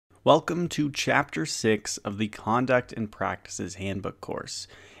Welcome to Chapter 6 of the Conduct and Practices Handbook course.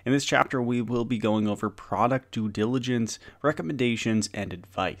 In this chapter, we will be going over product due diligence, recommendations, and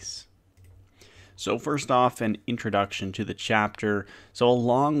advice. So first off, an introduction to the chapter. So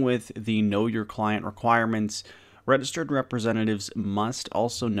along with the Know Your Client requirements, registered representatives must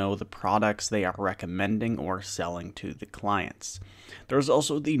also know the products they are recommending or selling to the clients. There's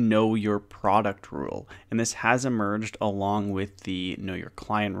also the Know Your Product rule, and this has emerged along with the Know Your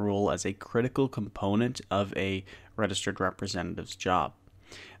Client rule as a critical component of a registered representative's job.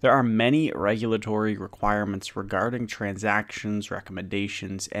 There are many regulatory requirements regarding transactions,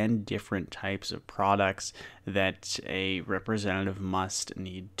 recommendations, and different types of products that a representative must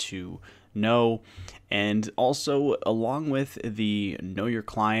need to know. And also, along with the Know Your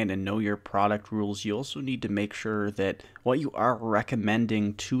Client and Know Your Product rules, you also need to make sure that what you are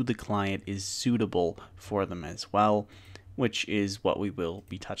recommending to the client is suitable for them as well, which is what we will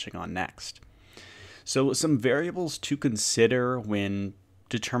be touching on next. So some variables to consider when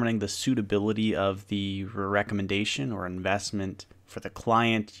determining the suitability of the recommendation or investment for the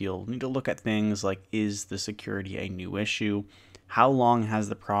client. You'll need to look at things like, is the security a new issue? How long has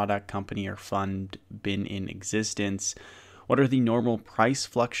the product, company, or fund been in existence? What are the normal price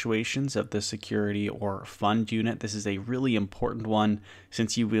fluctuations of the security or fund unit? This is a really important one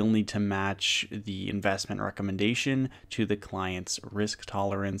since you will need to match the investment recommendation to the client's risk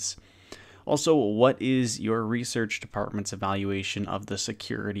tolerance. Also, what is your research department's evaluation of the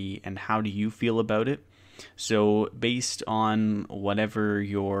security and how do you feel about it? So based on whatever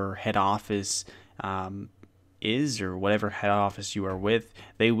your head office is or whatever head office you are with,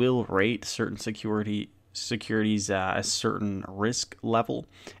 they will rate certain securities a certain risk level,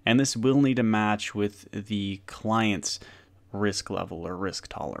 and this will need to match with the client's risk level or risk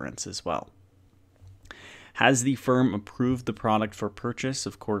tolerance as well. Has the firm approved the product for purchase?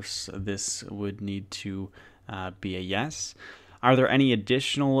 Of course, this would need to be a yes. Are there any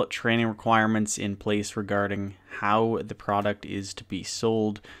additional training requirements in place regarding how the product is to be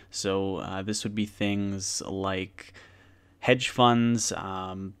sold? So this would be things like hedge funds.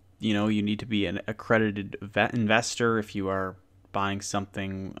 You need to be an accredited investor if you are buying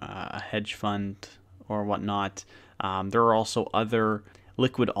something, a hedge fund or whatnot. There are also other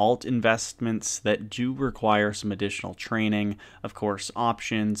liquid alt investments that do require some additional training. Of course,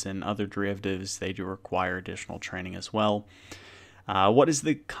 options and other derivatives, they do require additional training as well. What is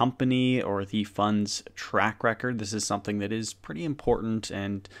the company or the fund's track record? This is something that is pretty important,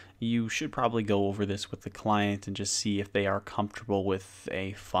 and you should probably go over this with the client and just see if they are comfortable with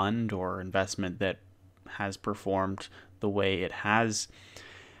a fund or investment that has performed the way it has.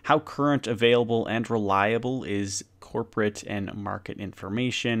 How current, available, and reliable is corporate and market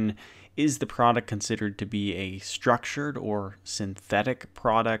information? Is the product considered to be a structured or synthetic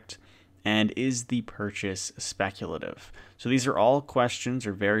product? And is the purchase speculative? So these are all questions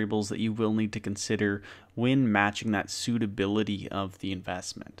or variables that you will need to consider when matching that suitability of the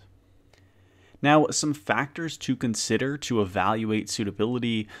investment. Now, some factors to consider to evaluate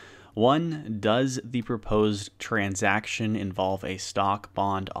suitability. 1, does the proposed transaction involve a stock,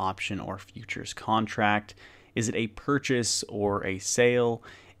 bond, option, or futures contract? Is it a purchase or a sale?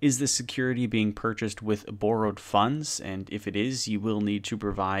 Is the security being purchased with borrowed funds? And if it is, you will need to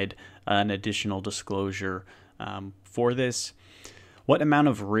provide an additional disclosure for this. What amount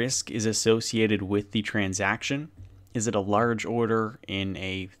of risk is associated with the transaction? Is it a large order in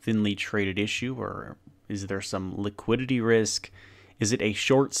a thinly traded issue, or is there some liquidity risk? Is it a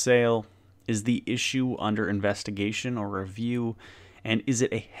short sale? Is the issue under investigation or review? And is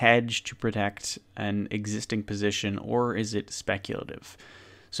it a hedge to protect an existing position, or is it speculative?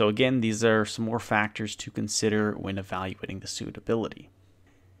 So again, these are some more factors to consider when evaluating the suitability.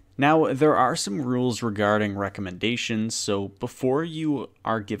 Now, there are some rules regarding recommendations. So before you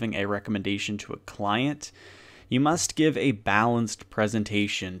are giving a recommendation to a client, you must give a balanced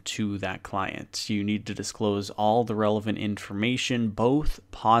presentation to that client. You need to disclose all the relevant information, both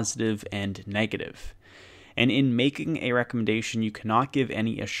positive and negative. And in making a recommendation, you cannot give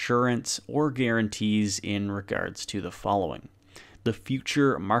any assurance or guarantees in regards to the following: the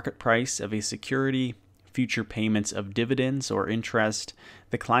future market price of a security, future payments of dividends or interest,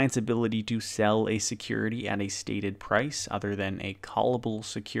 the client's ability to sell a security at a stated price other than a callable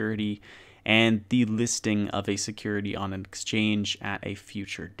security, and the listing of a security on an exchange at a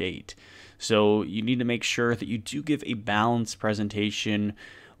future date. So you need to make sure that you do give a balanced presentation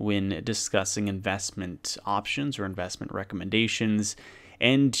when discussing investment options or investment recommendations.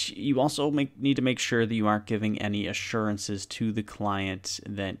 And you also need to make sure that you aren't giving any assurances to the client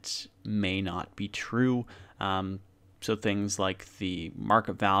that may not be true. So things like the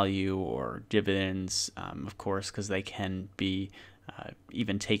market value or dividends, of course, because they can be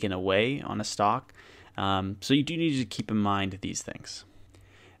even taken away on a stock. So you do need to keep in mind these things.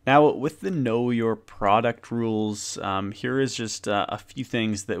 Now, with the Know Your Product rules, here is just a few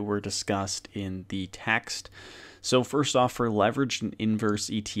things that were discussed in the text. So first off, for leveraged and inverse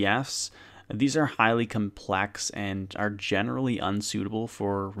ETFs, these are highly complex and are generally unsuitable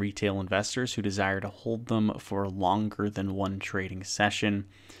for retail investors who desire to hold them for longer than one trading session.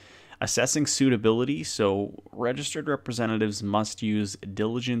 Assessing suitability, so registered representatives must use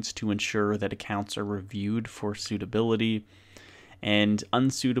diligence to ensure that accounts are reviewed for suitability. And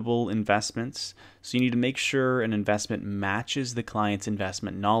unsuitable investments, so you need to make sure an investment matches the client's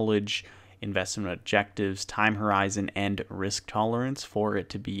investment knowledge, investment objectives, time horizon, and risk tolerance for it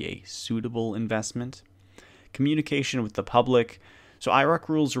to be a suitable investment. Communication with the public, so IROC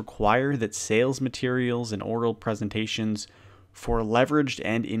rules require that sales materials and oral presentations for leveraged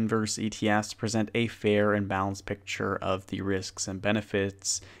and inverse ETFs present a fair and balanced picture of the risks and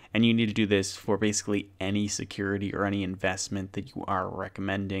benefits, and you need to do this for basically any security or any investment that you are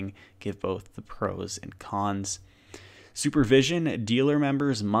recommending. Give both the pros and cons. Supervision, dealer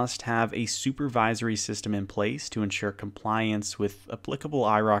members must have a supervisory system in place to ensure compliance with applicable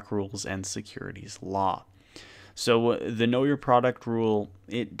IROC rules and securities law. So the Know Your Product rule,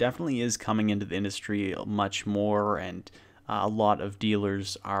 it definitely is coming into the industry much more, and a lot of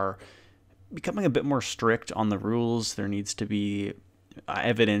dealers are becoming a bit more strict on the rules. There needs to be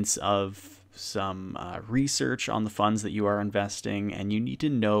evidence of some research on the funds that you are investing, and you need to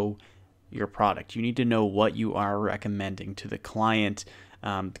know your product. You need to know what you are recommending to the client,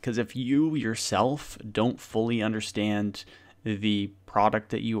 because if you yourself don't fully understand the product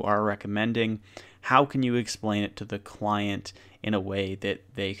that you are recommending, how can you explain it to the client in a way that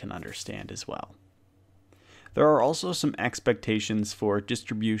they can understand as well? There are also some expectations for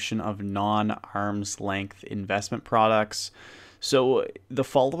distribution of non-arm's length investment products. So the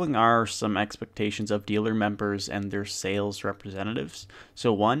following are some expectations of dealer members and their sales representatives.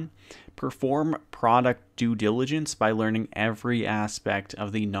 So 1, perform product due diligence by learning every aspect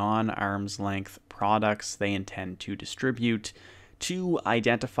of the non-arm's length products they intend to distribute. 2,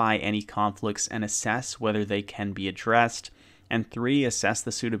 identify any conflicts and assess whether they can be addressed. And 3, assess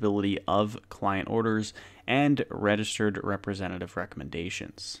the suitability of client orders and registered representative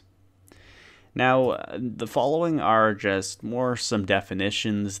recommendations. Now, the following are just some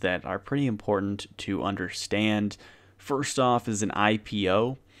definitions that are pretty important to understand. First off is an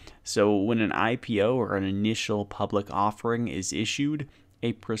IPO. So when an IPO or an initial public offering is issued,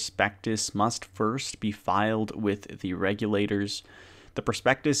 a prospectus must first be filed with the regulators. The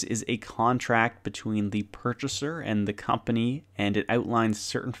prospectus is a contract between the purchaser and the company, and it outlines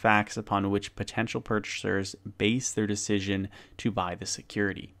certain facts upon which potential purchasers base their decision to buy the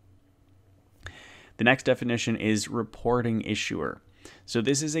security. The next definition is reporting issuer. So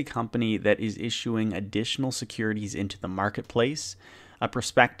this is a company that is issuing additional securities into the marketplace. A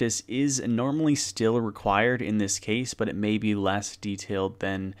prospectus is normally still required in this case, but it may be less detailed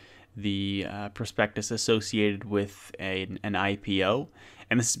than the prospectus associated with an IPO,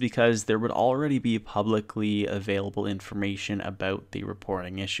 and this is because there would already be publicly available information about the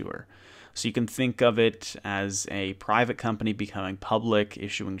reporting issuer. So you can think of it as a private company becoming public,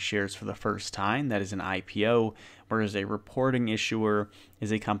 issuing shares for the first time. That is an IPO, whereas a reporting issuer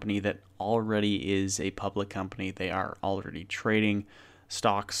is a company that already is a public company. They are already trading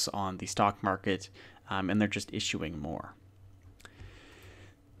stocks on the stock market, and they're just issuing more.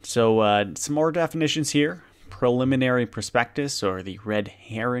 So some more definitions here. Preliminary prospectus, or the red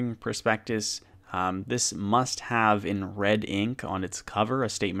herring prospectus. This must have in red ink on its cover a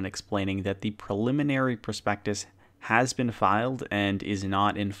statement explaining that the preliminary prospectus has been filed and is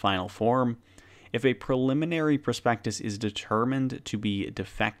not in final form. If a preliminary prospectus is determined to be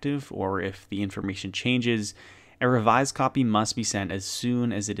defective, or if the information changes, a revised copy must be sent as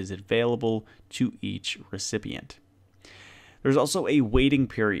soon as it is available to each recipient. There's also a waiting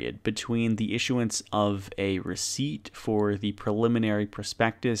period between the issuance of a receipt for the preliminary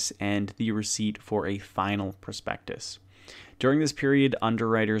prospectus and the receipt for a final prospectus. During this period,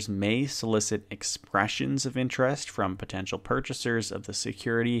 underwriters may solicit expressions of interest from potential purchasers of the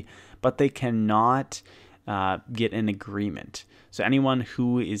security, but they cannot get an agreement. So anyone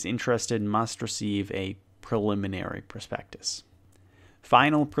who is interested must receive a preliminary prospectus.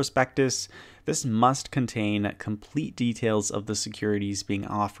 Final prospectus. This must contain complete details of the securities being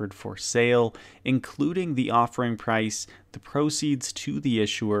offered for sale, including the offering price, the proceeds to the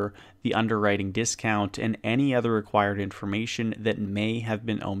issuer, the underwriting discount, and any other required information that may have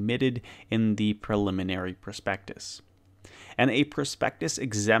been omitted in the preliminary prospectus. And a prospectus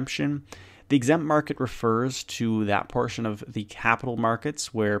exemption, the exempt market refers to that portion of the capital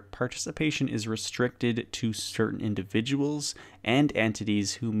markets where participation is restricted to certain individuals and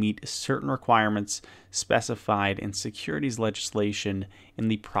entities who meet certain requirements specified in securities legislation in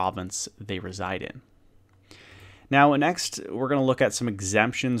the province they reside in. Now, next, we're going to look at some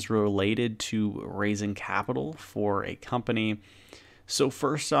exemptions related to raising capital for a company. So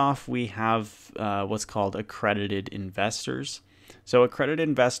first off, we have what's called accredited investors. So accredited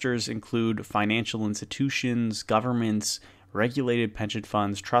investors include financial institutions, governments, regulated pension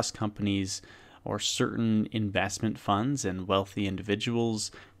funds, trust companies, or certain investment funds and wealthy individuals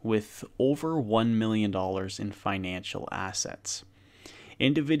with over $1 million in financial assets.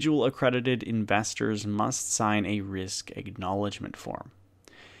 Individual accredited investors must sign a risk acknowledgement form.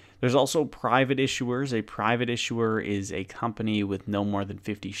 There's also private issuers. A private issuer is a company with no more than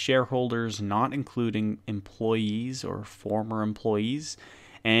 50 shareholders, not including employees or former employees,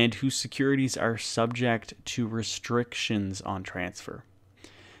 and whose securities are subject to restrictions on transfer.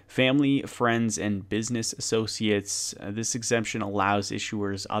 Family, friends, and business associates. This exemption allows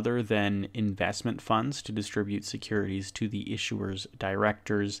issuers other than investment funds to distribute securities to the issuer's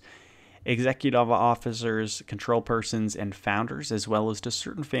directors, executive officers, control persons, and founders, as well as to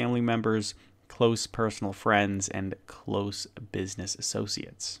certain family members, close personal friends, and close business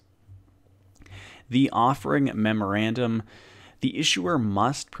associates. The offering memorandum. The issuer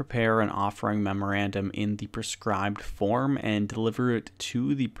must prepare an offering memorandum in the prescribed form and deliver it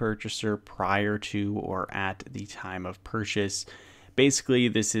to the purchaser prior to or at the time of purchase. Basically,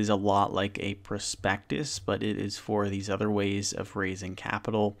 this is a lot like a prospectus, but it is for these other ways of raising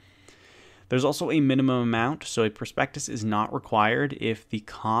capital. There's also a minimum amount, so a prospectus is not required if the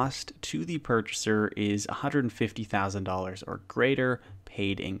cost to the purchaser is $150,000 or greater,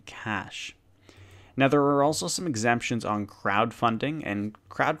 paid in cash. Now, there are also some exemptions on crowdfunding, and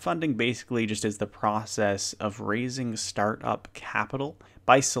crowdfunding basically just is the process of raising startup capital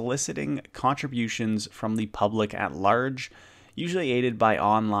by soliciting contributions from the public at large, usually aided by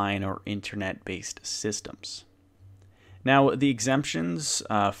online or internet-based systems. Now, the exemptions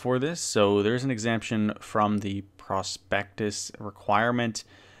for this, so there's an exemption from the prospectus requirement,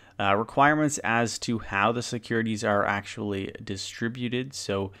 requirements as to how the securities are actually distributed.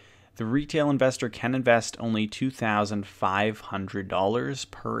 So the retail investor can invest only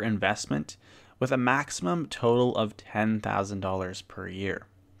 $2,500 per investment with a maximum total of $10,000 per year.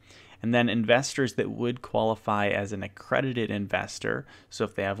 And then investors that would qualify as an accredited investor, so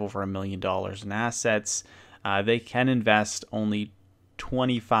if they have over $1 million in assets, they can invest only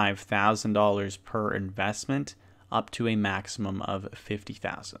 $25,000 per investment up to a maximum of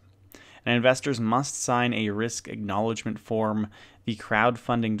 $50,000. And investors must sign a risk acknowledgement form. The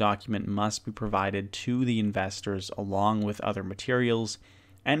crowdfunding document must be provided to the investors along with other materials,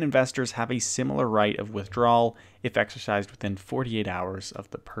 and investors have a similar right of withdrawal if exercised within 48 hours of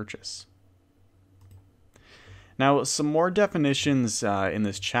the purchase. Now, some more definitions in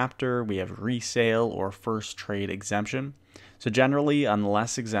this chapter. We have resale or first trade exemption. So generally,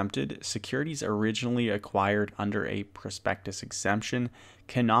 unless exempted, securities originally acquired under a prospectus exemption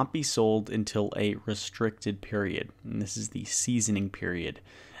cannot be sold until a restricted period. And this is the seasoning period.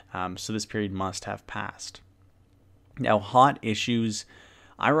 So this period must have passed. Now, hot issues.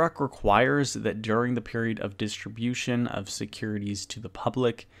 IROC requires that during the period of distribution of securities to the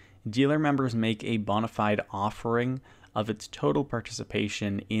public, dealer members make a bona fide offering of its total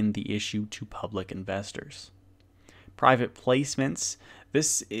participation in the issue to public investors. Private placements.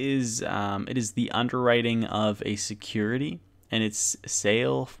 This is it is the underwriting of a security and its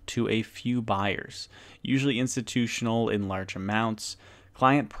sale to a few buyers, usually institutional in large amounts.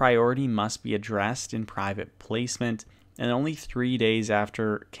 Client priority must be addressed in private placement, and only 3 days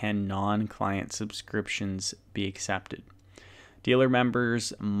after can non-client subscriptions be accepted. Dealer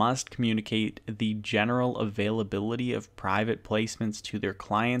members must communicate the general availability of private placements to their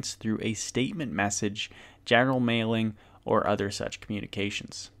clients through a statement message, general mailing, or other such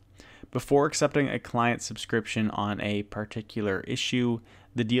communications. Before accepting a client subscription on a particular issue,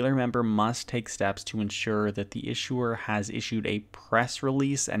 the dealer member must take steps to ensure that the issuer has issued a press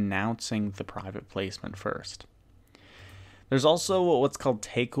release announcing the private placement first. There's also what's called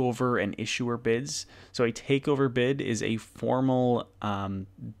takeover and issuer bids. So a takeover bid is a formal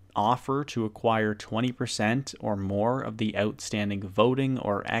offer to acquire 20% or more of the outstanding voting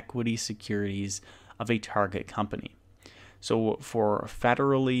or equity securities of a target company. So for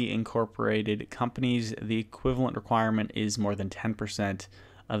federally incorporated companies, the equivalent requirement is more than 10%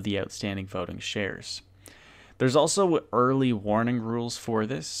 of the outstanding voting shares. There's also early warning rules for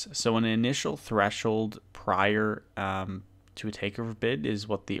this. So an initial threshold prior to a takeover bid is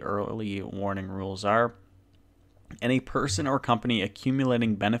what the early warning rules are. And a person or company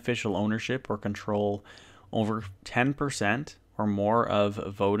accumulating beneficial ownership or control over 10% or more of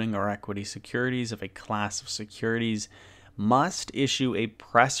voting or equity securities of a class of securities must issue a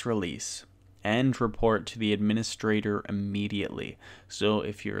press release and report to the administrator immediately. So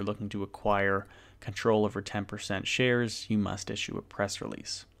if you're looking to acquire control over 10% shares, you must issue a press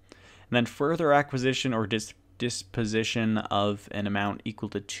release. And then further acquisition or disposition of an amount equal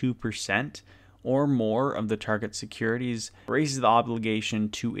to 2% or more of the target securities raises the obligation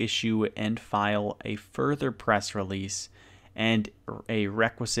to issue and file a further press release and a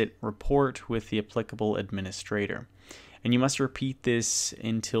requisite report with the applicable administrator. And you must repeat this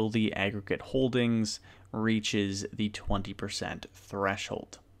until the aggregate holdings reaches the 20%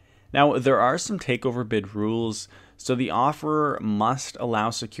 threshold. Now, there are some takeover bid rules. So the offerer must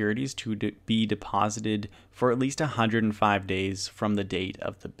allow securities to be deposited for at least 105 days from the date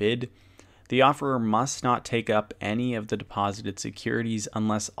of the bid. The offerer must not take up any of the deposited securities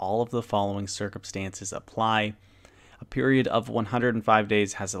unless all of the following circumstances apply. A period of 105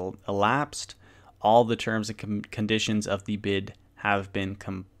 days has elapsed. All the terms and conditions of the bid have been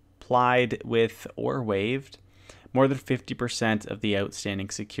complied with or waived. More than 50% of the outstanding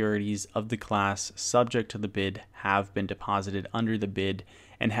securities of the class subject to the bid have been deposited under the bid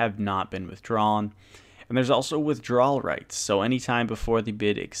and have not been withdrawn. And there's also withdrawal rights. So anytime before the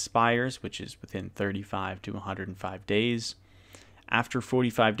bid expires, which is within 35 to 105 days, after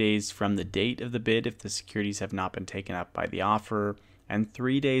 45 days from the date of the bid if the securities have not been taken up by the offerer, and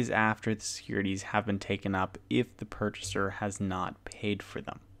 3 days after the securities have been taken up if the purchaser has not paid for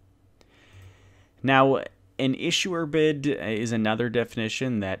them. Now, an issuer bid is another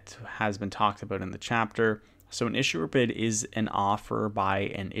definition that has been talked about in the chapter. So an issuer bid is an offer by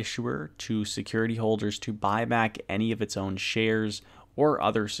an issuer to security holders to buy back any of its own shares or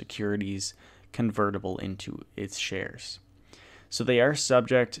other securities convertible into its shares. So they are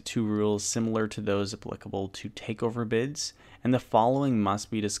subject to rules similar to those applicable to takeover bids, and the following must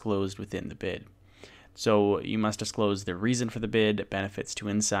be disclosed within the bid. So you must disclose the reason for the bid, benefits to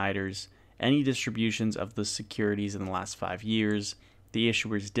insiders, any distributions of the securities in the last 5 years, the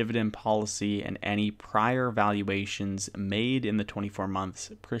issuer's dividend policy, and any prior valuations made in the 24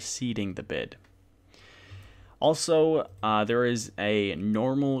 months preceding the bid. Also, there is a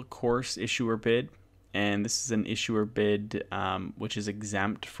normal course issuer bid, and this is an issuer bid which is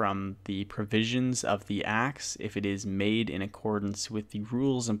exempt from the provisions of the acts if it is made in accordance with the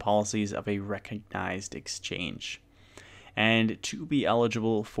rules and policies of a recognized exchange. And to be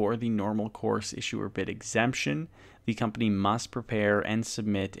eligible for the normal course issuer bid exemption, the company must prepare and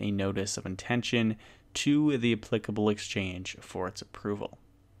submit a notice of intention to the applicable exchange for its approval.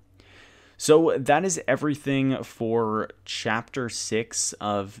 So that is everything for Chapter 6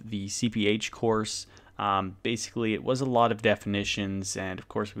 of the CPH course. Basically, it was a lot of definitions, and of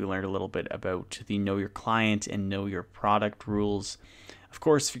course, we learned a little bit about the Know Your Client and Know Your Product rules. Of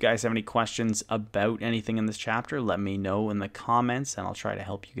course, if you guys have any questions about anything in this chapter, let me know in the comments, and I'll try to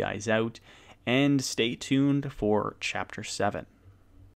help you guys out. And stay tuned for Chapter 7.